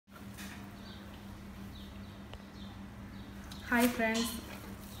Hi friends,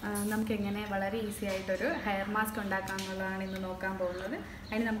 നമുക്ക് എങ്ങനെ വളരെ ഈസി ആയിട്ടൊരു ഹെയർ മാസ്ക് ഉണ്ടാക്കാമെന്നുള്ളതാണ് ഇന്ന് നോക്കാൻ പോകുന്നത്.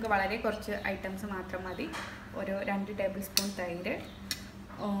 അതിന് നമുക്ക് വളരെ കുറച്ച് ഐറ്റംസ് മാത്രം മതി. ഒരു 2 ടേബിൾ സ്പൂൺ തൈര്,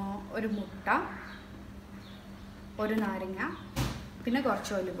 ഒരു മുട്ട, ഒരു നാരങ്ങ, പിന്നെ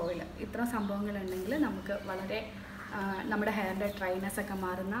കുറച്ച് ഒലിവ് ഓയിൽ. ഇത്ര സംഭവങ്ങളുണ്ടെങ്കിൽ നമുക്ക് വളരെ നമ്മുടെ ഹെയറിൻ്റെ ഡ്രൈനെസ് ഒക്കെ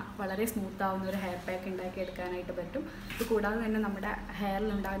മാറുന്ന വളരെ സ്മൂത്ത് ആവുന്ന ഒരു ഹെയർ പാക്ക് ഉണ്ടാക്കിയെടുക്കാനായിട്ട് പറ്റും. ഇത് കൂടാതെ തന്നെ നമ്മുടെ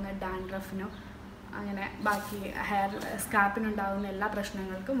ഹെയറിലുണ്ടാകുന്ന ഡാൻഡ്രഫിനോ അങ്ങനെ ബാക്കി ഹെയർ സ്കാൽപ്പിനുണ്ടാകുന്ന എല്ലാ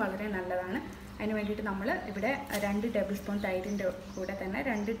പ്രശ്നങ്ങൾക്കും വളരെ നല്ലതാണ്. അതിന് വേണ്ടിയിട്ട് നമ്മൾ ഇവിടെ 2 ടേബിൾ സ്പൂൺ തൈരിൻ്റെ കൂടെ തന്നെ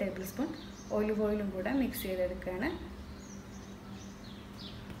 2 ടേബിൾ സ്പൂൺ ഒലിവ് ഓയിലും കൂടെ മിക്സ് ചെയ്തെടുക്കുകയാണ്.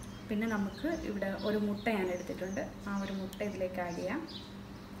 പിന്നെ നമുക്ക് ഇവിടെ ഒരു മുട്ട ഞാൻ എടുത്തിട്ടുണ്ട്. ആ ഒരു മുട്ട ഇതിലേക്ക് ആഡ് ചെയ്യാം.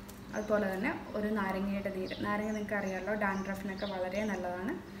 അതുപോലെ തന്നെ ഒരു നാരങ്ങയുടെ നീര്. നാരങ്ങ നിങ്ങൾക്ക് അറിയാമല്ലോ, ഡാൻഡ്രഫിനൊക്കെ വളരെ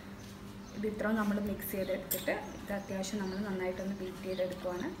നല്ലതാണ്. ഇത് ഇത്രയും നമ്മൾ മിക്സ് ചെയ്തെടുത്തിട്ട് ഇത് അത്യാവശ്യം നമ്മൾ നന്നായിട്ടൊന്ന് ബീറ്റ്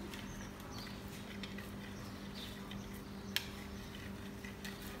ചെയ്തെടുക്കുവാണ്.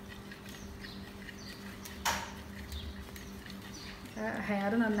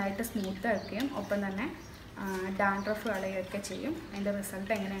 ഹെയർ നന്നായിട്ട് സ്മൂത്ത് ആക്കുകയും ഒപ്പം തന്നെ ഡാൻഡ്രഫ് കളയുകയൊക്കെ ചെയ്യും. അതിൻ്റെ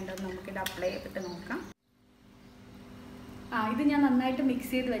റിസൾട്ട് എങ്ങനെയുണ്ടെന്ന് നമുക്കിത് അപ്ലൈ ചെയ്തിട്ട് നോക്കാം. ഇത് ഞാൻ നന്നായിട്ട്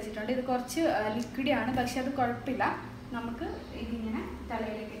മിക്സ് ചെയ്ത് വെച്ചിട്ടുണ്ട്. ഇത് കുറച്ച് ലിക്വിഡാണ്, പക്ഷെ അത് കുഴപ്പമില്ല. നമുക്ക് ഇതിങ്ങനെ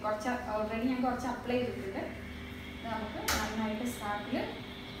തലയിലേക്ക് ഓൾറെഡി ഞാൻ കുറച്ച് അപ്ലൈ ചെയ്തിട്ടുണ്ട്. നമുക്ക് നന്നായിട്ട് സ്കാൽപ്പിൽ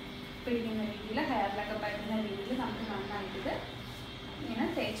പിടിക്കുന്ന രീതിയിൽ, ഹെയറിലൊക്കെ പറ്റുന്ന രീതിയിൽ നമുക്ക് നന്നായിട്ടിത് ഇങ്ങനെ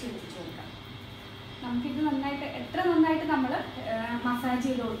തേച്ച് പിടിച്ച് കൊടുക്കാം. നമുക്കിത് നന്നായിട്ട് എത്ര നന്നായിട്ട് നമ്മൾ മസാജ്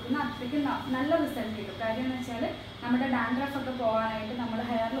ചെയ്ത് കൊടുക്കുന്ന അത്രയ്ക്ക് നല്ല റിസൾട്ട് കിട്ടും. കാര്യം എന്ന് വെച്ചാൽ നമ്മുടെ ഡാൻഡ്രഫൊക്കെ പോകാനായിട്ട് നമ്മൾ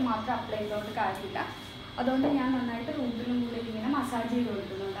ഹെയറിൽ മാത്രം അപ്ലൈ ചെയ്തുകൊണ്ട് കാര്യമില്ല. അതുകൊണ്ട് ഞാൻ നന്നായിട്ട് റൂട്ടിലും കൂടി ഇങ്ങനെ മസാജ് ചെയ്ത്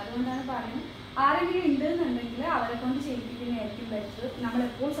കൊടുക്കുന്നുണ്ട്. അതുകൊണ്ടാണ് പറയുന്നത്, ആരെങ്കിലും ഉണ്ടെന്നുണ്ടെങ്കിൽ അവരെ കൊണ്ട് ചെയ്യിപ്പിക്കുന്നതായിരിക്കും ബെറ്റർ.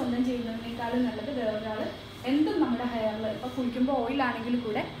 നമ്മളെപ്പോൾ സ്വന്തം ചെയ്യുന്നതിനേക്കാളും നല്ലത് വേറൊരാൾ എന്തും നമ്മുടെ ഹെയറിൽ ഇപ്പോൾ കുളിക്കുമ്പോൾ ഓയിലാണെങ്കിൽ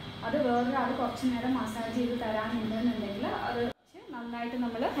കൂടെ അത് വേറൊരാൾ കുറച്ച് നേരം മസാജ് ചെയ്ത് തരാനുണ്ടെന്നുണ്ടെങ്കിൽ അത് നന്നായിട്ട്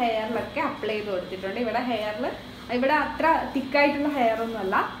നമ്മൾ ഹെയറിലൊക്കെ അപ്ലൈ ചെയ്ത് കൊടുത്തിട്ടുണ്ട്. ഇവിടെ അത്ര തിക്കായിട്ടുള്ള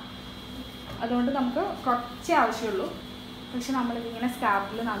ഹെയറൊന്നുമല്ല, അതുകൊണ്ട് നമുക്ക് കുറച്ചേ ആവശ്യമുള്ളൂ. പക്ഷെ നമ്മളിതിങ്ങനെ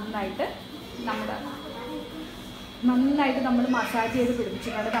സ്കാൽപ്പിൽ നന്നായിട്ട് നമ്മൾ മസാജ് ചെയ്ത്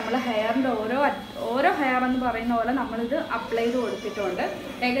പിടിപ്പിച്ചിട്ടുണ്ട്. നമ്മൾ ഹെയറിൻ്റെ ഓരോ ഹെയർ എന്ന് പറയുന്ന പോലെ നമ്മളിത് അപ്ലൈ ചെയ്ത് കൊടുത്തിട്ടുണ്ട്.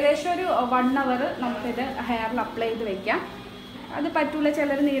 ഏകദേശം ഒരു 1 hour നമുക്കിത് ഹെയറിൽ അപ്ലൈ ചെയ്ത് വയ്ക്കാം. അത് പറ്റൂല,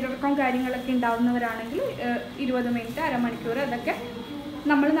 ചിലർ നീരിറക്കം കാര്യങ്ങളൊക്കെ ഉണ്ടാവുന്നവരാണെങ്കിൽ 20 മിനിറ്റ്, അരമണിക്കൂർ, അതൊക്കെ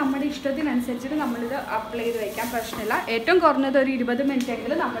നമ്മുടെ ഇഷ്ടത്തിനനുസരിച്ചിട്ട് നമ്മളിത് അപ്ലൈ ചെയ്ത് വയ്ക്കാം, പ്രശ്നമില്ല. ഏറ്റവും കുറഞ്ഞത് ഒരു 20 മിനിറ്റ്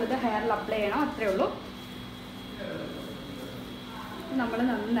എങ്കിലും നമ്മളിത് ഹെയറിൽ അപ്ലൈ ചെയ്യണം, അത്രേ ഉള്ളൂ. നമ്മൾ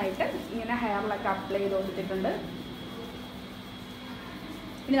നന്നായിട്ട് ഇങ്ങനെ ഹെയറിലൊക്കെ അപ്ലൈ ചെയ്ത് കൊടുത്തിട്ടുണ്ട്.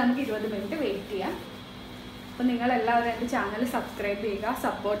 ഇനി നമുക്ക് 20 മിനിറ്റ് വെയിറ്റ് ചെയ്യാം. അപ്പോൾ നിങ്ങളെല്ലാവരും എൻ്റെ ചാനൽ സബ്സ്ക്രൈബ് ചെയ്യുക,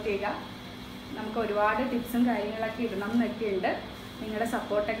 സപ്പോർട്ട് ചെയ്യുക. നമുക്ക് ഒരുപാട് ടിപ്സും കാര്യങ്ങളൊക്കെ ഇടണം എന്നൊക്കെ ഉണ്ട്. നിങ്ങളുടെ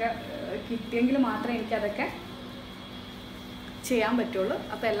സപ്പോർട്ടൊക്കെ കിട്ടിയെങ്കിൽ മാത്രമേ എനിക്കതൊക്കെ ചെയ്യാൻ പറ്റുള്ളൂ.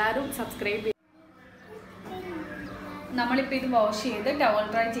 അപ്പോൾ എല്ലാവരും സബ്സ്ക്രൈബ് ചെയ്യുക. നമ്മളിപ്പോൾ ഇത് വാഷ് ചെയ്ത് ടവൽ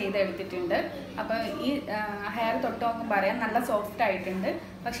ഡ്രൈ ചെയ്തെടുത്തിട്ടുണ്ട്. അപ്പോൾ ഈ ഹെയർ തൊട്ട് നോക്കുമ്പോൾ പറയാം നല്ല സോഫ്റ്റ് ആയിട്ടുണ്ട്.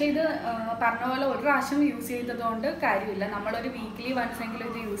 പക്ഷേ ഇത് പറഞ്ഞ പോലെ ഒരു പ്രാവശ്യം യൂസ് ചെയ്തതുകൊണ്ട് കാര്യമില്ല. നമ്മളൊരു വീക്ക്ലി വൺസ് എങ്കിലും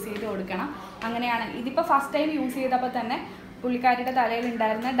ഇത് യൂസ് ചെയ്ത് കൊടുക്കണം. അങ്ങനെയാണ്. ഇതിപ്പോൾ ഫസ്റ്റ് ടൈം യൂസ് ചെയ്തപ്പോൾ തന്നെ പുള്ളിക്കാരിയുടെ തലയിൽ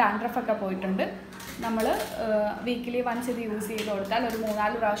ഉണ്ടായിരുന്ന ഡാൻഡ്രഫൊക്കെ പോയിട്ടുണ്ട്. നമ്മൾ വീക്ക്ലി വൺസ് ഇത് യൂസ് ചെയ്ത് കൊടുത്താൽ ഒരു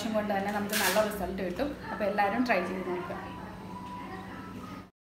 3-4 പ്രാവശ്യം കൊണ്ട് തന്നെ നമുക്ക് നല്ല റിസൾട്ട് കിട്ടും. അപ്പോൾ എല്ലാവരും ട്രൈ ചെയ്ത് നോക്കുക.